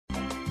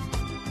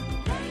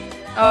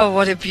Oh,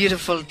 what a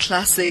beautiful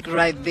classic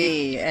right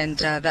there. And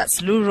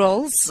that's Lou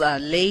Rawls,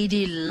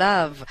 Lady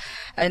Love.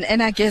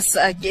 And I guess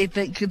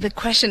the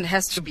question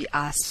has to be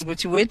asked,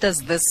 where does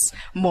this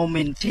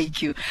moment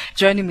take you?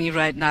 Joining me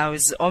right now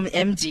is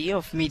MD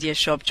of Media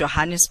Shop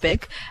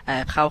Johannesburg,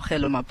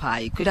 Kgaugelo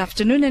Maphai. Good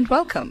afternoon and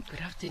welcome.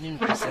 Good afternoon,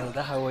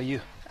 Griselda. How are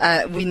you?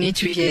 We need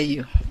to hear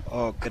you.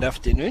 Oh, good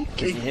afternoon.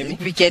 Can you hear me?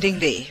 We're getting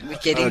there.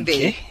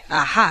 Okay.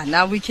 Aha,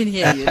 now we can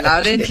hear you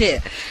loud and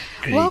clear.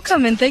 Great.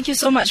 Welcome and thank you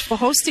so much for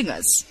hosting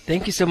us.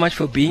 Thank you so much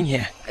for being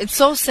here. It's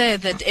so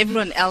sad that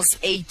everyone else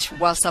ate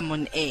whilst I'm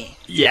on air.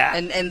 Yeah.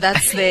 And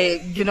that's the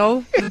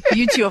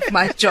beauty of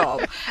my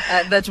job.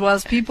 That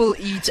whilst people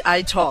eat,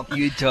 I talk.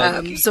 You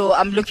talk. So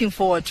I'm looking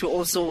forward to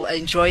also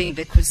enjoying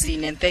the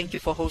cuisine, and thank you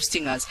for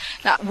hosting us.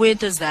 Now, where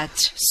does that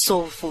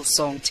soulful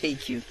song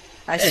take you?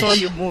 I saw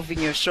you moving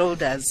your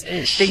shoulders,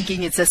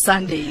 thinking it's a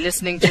Sunday,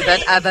 listening to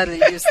that other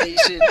radio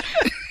station.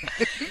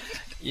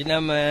 You know,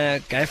 I'm a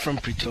guy from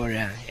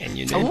Pretoria, and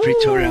in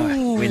Pretoria,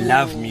 we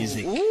love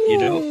music,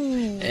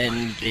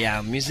 and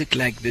music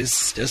like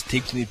this just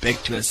takes me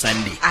back to a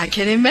Sunday. I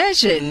can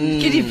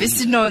imagine.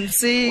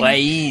 Why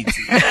eat?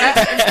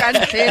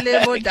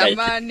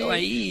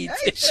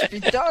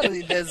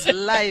 There's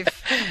life.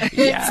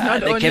 Yeah, it's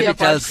not the only capital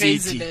about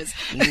city. craziness.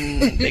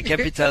 The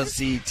capital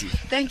city.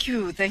 Thank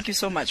you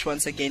so much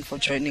once again for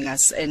joining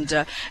us. And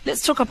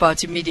let's talk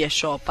about your media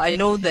shop. I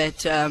know that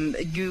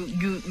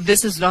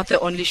this is not the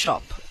only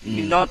shop.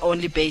 You're not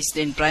only based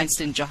in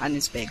Bryanston,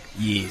 Johannesburg.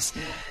 Yes,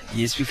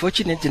 we're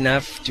fortunate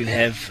enough to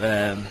have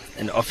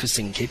an office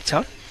in Cape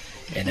Town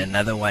and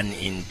another one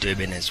in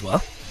Durban as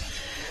well.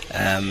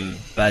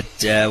 But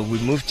we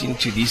moved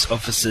into these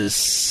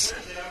offices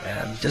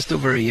just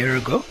over a year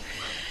ago.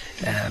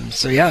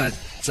 So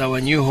it's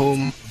our new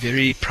home.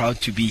 Very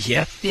proud to be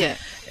here. Yeah.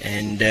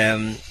 And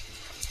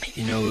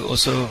we're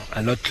also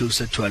a lot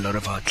closer to a lot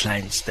of our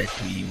clients that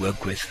we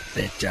work with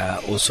that are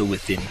also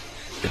within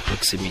the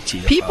proximity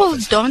of people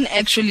don't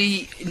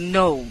actually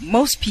know.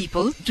 Most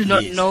people do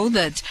not know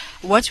that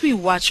what we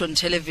watch on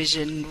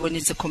television when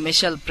it's a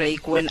commercial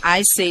break, when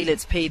I say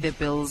let's pay the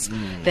bills,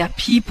 there are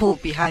people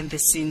behind the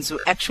scenes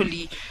who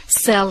actually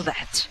sell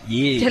that.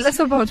 Yes. Tell us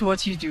about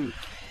what you do.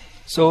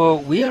 So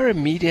we are a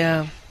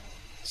media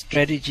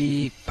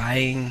strategy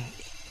buying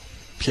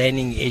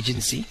planning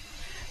agency,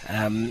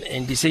 and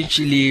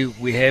essentially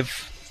we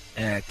have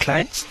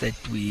clients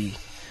that we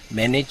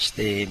manage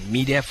the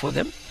media for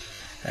them.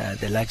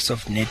 The likes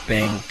of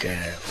Nedbank,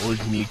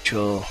 Old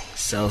Mutual,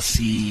 Cell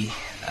C,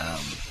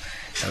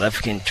 South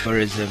African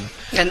Tourism.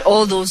 And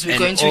all those we're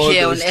going to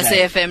hear on clients.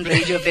 SAFM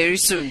radio very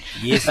soon.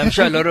 Yes, I'm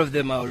sure a lot of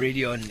them are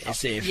already on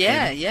SAFM.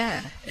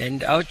 Yeah.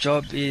 And our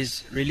job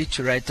is really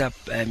to write up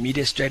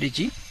media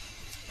strategy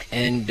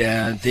and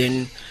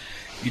then,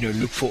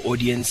 look for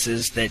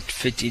audiences that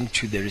fit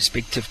into the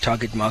respective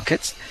target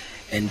markets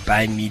and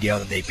buy media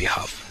on their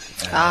behalf.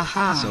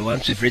 So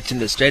once we've written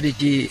the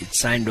strategy,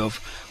 it's signed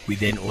off, we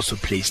then also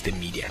place the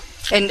media.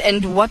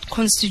 And what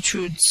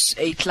constitutes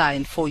a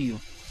client for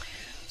you?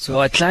 So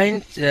our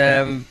client,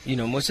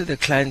 most of the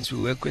clients we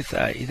work with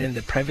are either in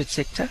the private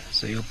sector,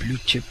 so your blue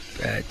chip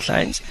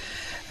clients.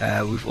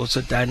 We've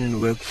also done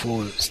work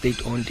for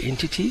state-owned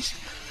entities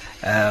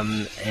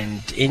and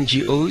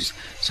NGOs.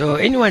 So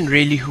anyone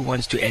really who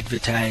wants to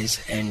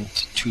advertise and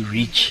to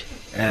reach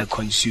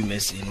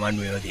consumers in one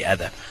way or the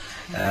other.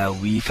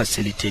 We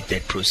facilitate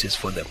that process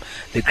for them.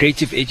 The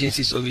creative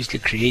agencies obviously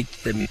create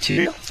the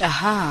material,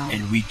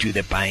 and we do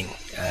the buying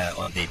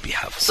on their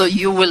behalf. So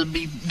you will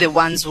be the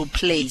ones who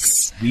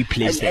place. We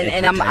place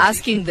and I'm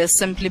asking this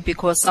simply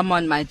because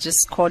someone might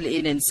just call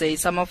in and say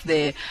some of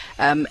the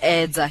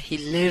ads are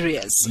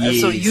hilarious.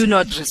 Yes. So you're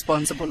not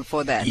responsible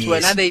for that. Yes.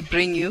 When they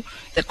bring you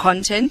the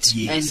content,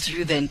 Yes. and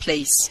you then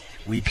place.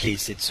 We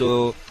place it.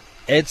 So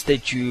ads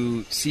that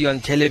you see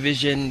on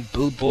television,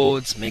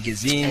 billboards,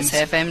 magazines,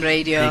 SAFM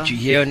radio, that you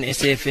hear on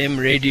SAFM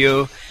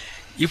radio,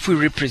 if we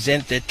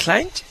represent that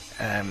client,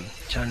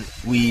 John,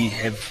 we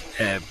have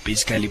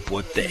basically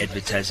bought the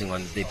advertising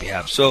on their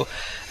behalf. So,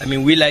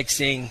 we like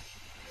saying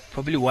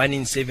probably 1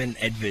 in 7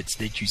 adverts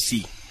that you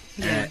see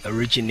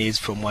originates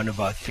from one of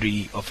our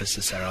 3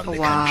 offices around the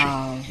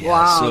country.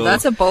 Wow, so,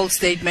 that's a bold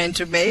statement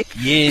to make.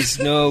 Yes,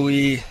 no,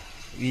 we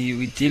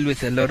deal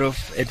with a lot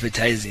of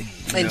advertising.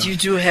 And you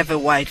do have a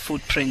wide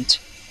footprint.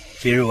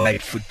 Very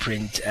wide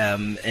footprint.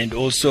 And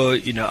also,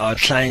 our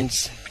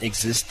clients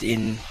exist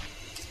in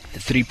the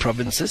 3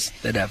 provinces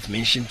that I've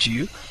mentioned to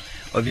you.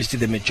 Obviously,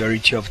 the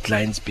majority of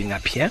clients being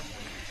up here.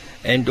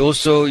 And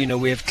also,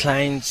 we have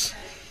clients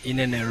in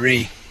an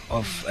array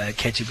of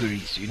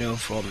categories,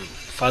 from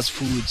fast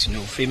foods,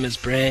 famous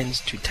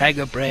brands to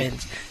tiger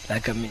brands.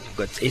 We've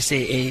got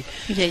SAA.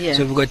 Yeah.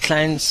 So we've got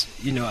clients,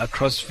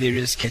 across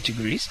various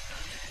categories.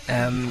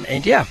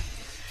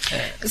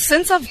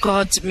 Since I've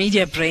got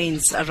media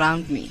brains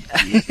around me,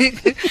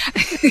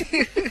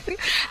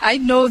 I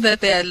know that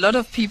there are a lot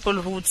of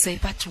people who would say,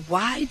 but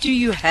why do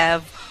you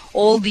have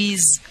all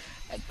these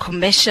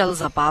commercials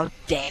about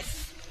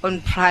death?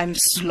 on prime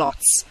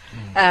slots.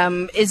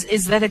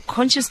 Is that a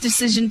conscious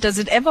decision? Does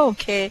it ever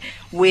occur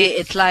where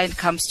a client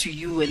comes to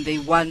you and they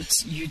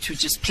want you to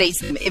just place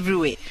them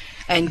everywhere,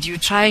 and you're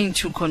trying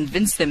to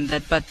convince them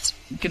that, but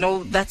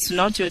that's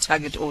not your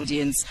target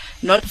audience,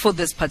 not for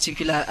this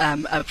particular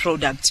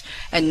product,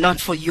 and not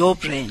for your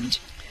brand?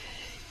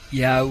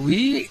 Yeah,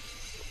 we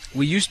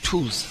use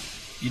tools,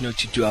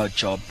 to do our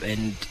job,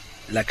 and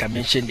like I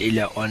mentioned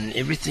earlier on,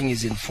 everything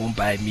is informed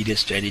by media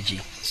strategy.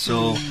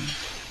 So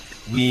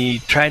we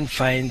try and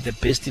find the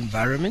best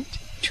environment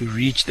to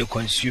reach the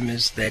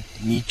consumers that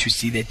need to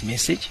see that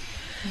message.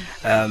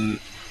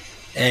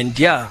 And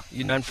yeah,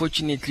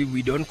 unfortunately,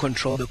 we don't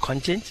control the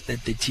content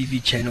that the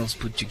TV channels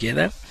put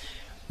together.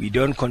 We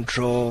don't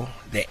control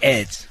the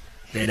ads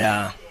that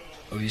are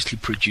obviously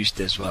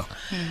produced as well.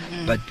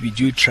 But we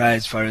do try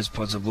as far as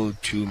possible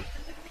to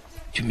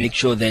make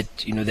sure that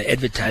the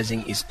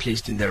advertising is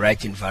placed in the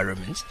right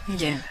environments,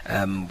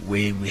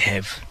 where we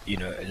have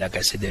like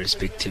I said, the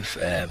respective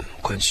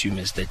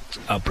consumers that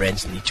our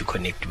brands need to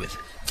connect with.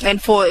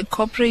 And for a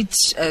corporate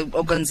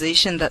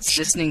organization that's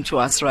listening to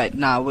us right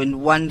now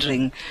and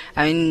wondering,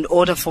 in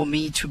order for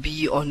me to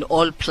be on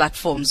all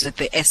platforms at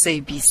the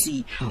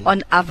SABC,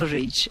 on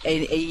average,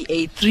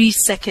 a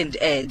 3-second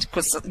ad,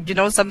 because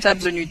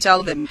sometimes when you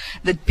tell them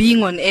that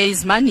being on air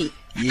is money,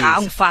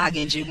 yes.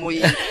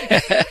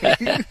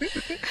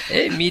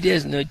 Hey, media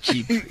is not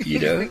cheap,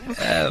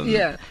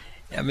 Yeah.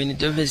 I mean,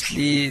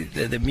 obviously,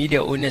 the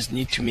media owners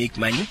need to make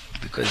money,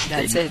 because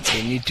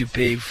they need to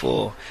pay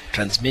for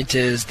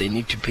transmitters, they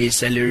need to pay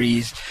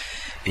salaries,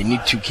 they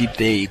need to keep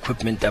their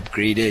equipment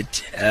upgraded.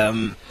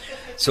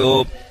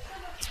 So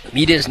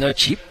media is not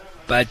cheap,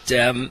 but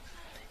there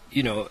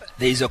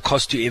is a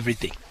cost to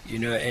everything,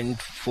 and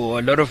for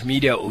a lot of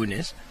media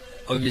owners,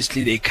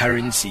 obviously their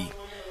currency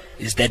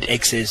is that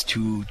access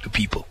to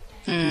people.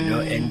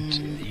 And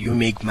you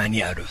make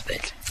money out of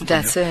that.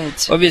 That's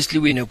it. Obviously,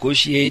 we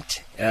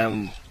negotiate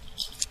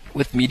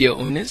with media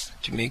owners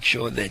to make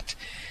sure that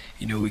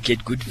we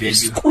get good value.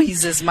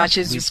 Squeeze as much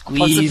as you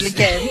possibly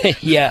can.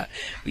 Yeah,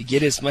 we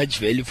get as much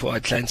value for our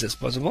clients as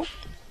possible.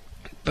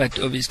 But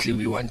obviously,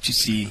 we want to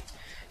see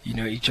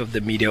each of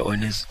the media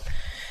owners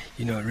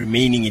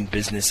remaining in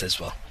business as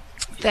well.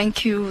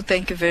 Thank you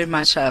very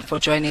much for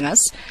joining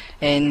us,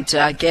 and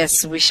I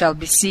guess we shall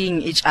be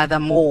seeing each other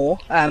more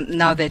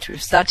now that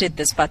we've started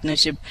this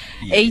partnership.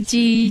 Yes.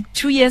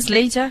 82 years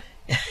later,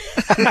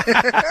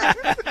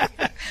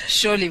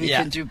 surely we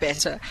can do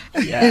better.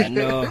 Yeah,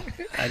 no,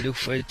 I look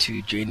forward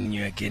to joining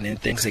you again,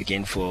 and thanks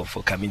again for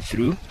coming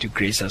through to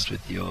grace us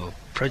with your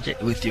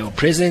project, with your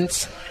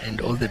presence,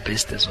 and all the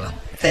best as well.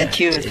 Thank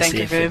you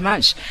very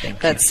much.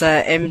 That's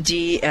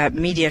MD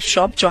Media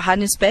Shop,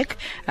 Johannesburg,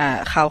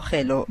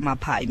 Kgaugelo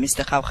Maphai,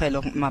 Mr.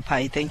 Kgaugelo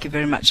Maphai. Thank you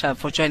very much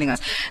for joining us.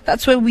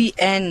 That's where we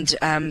end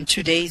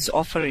today's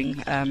offering.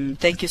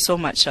 Thank you so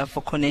much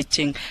for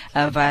connecting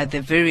via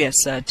the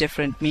various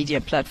different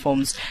media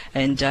platforms.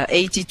 And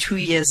 82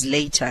 years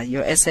later,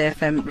 your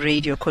SAFM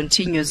radio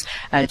continues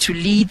to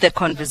lead the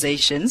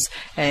conversations,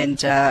 and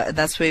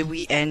that's where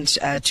we end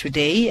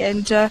today.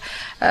 And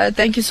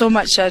thank you so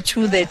much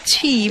to the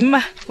team.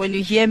 When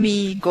you hear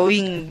me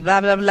going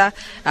blah blah blah,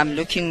 I'm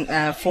looking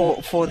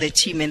for the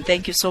team. And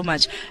thank you so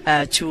much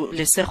to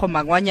Lesego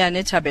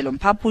Magwanyane, Tabelo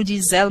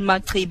Mpapudi, Zelma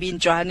Tribi in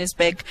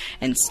Johannesburg,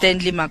 and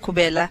Stanley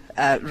Makubela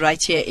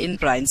right here in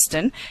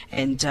Bryanston.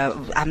 And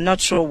I'm not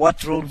sure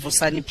what role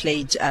Vosani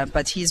played,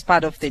 but he's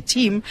part of the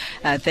team.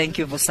 Thank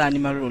you, Vosani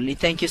Maruli.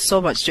 Thank you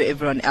so much to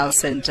everyone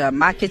else, and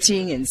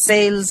marketing and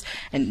sales,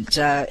 and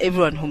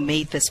everyone who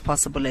made this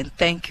possible. And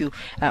thank you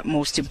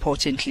most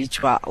importantly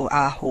to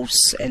our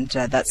hosts, and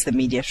that's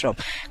the Media Shop.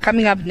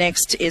 Coming up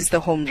next is the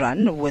Home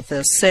Run with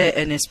Sir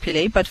Ernest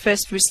Pillay, but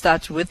first we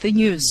start with the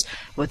news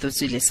with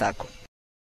Uzile Sako.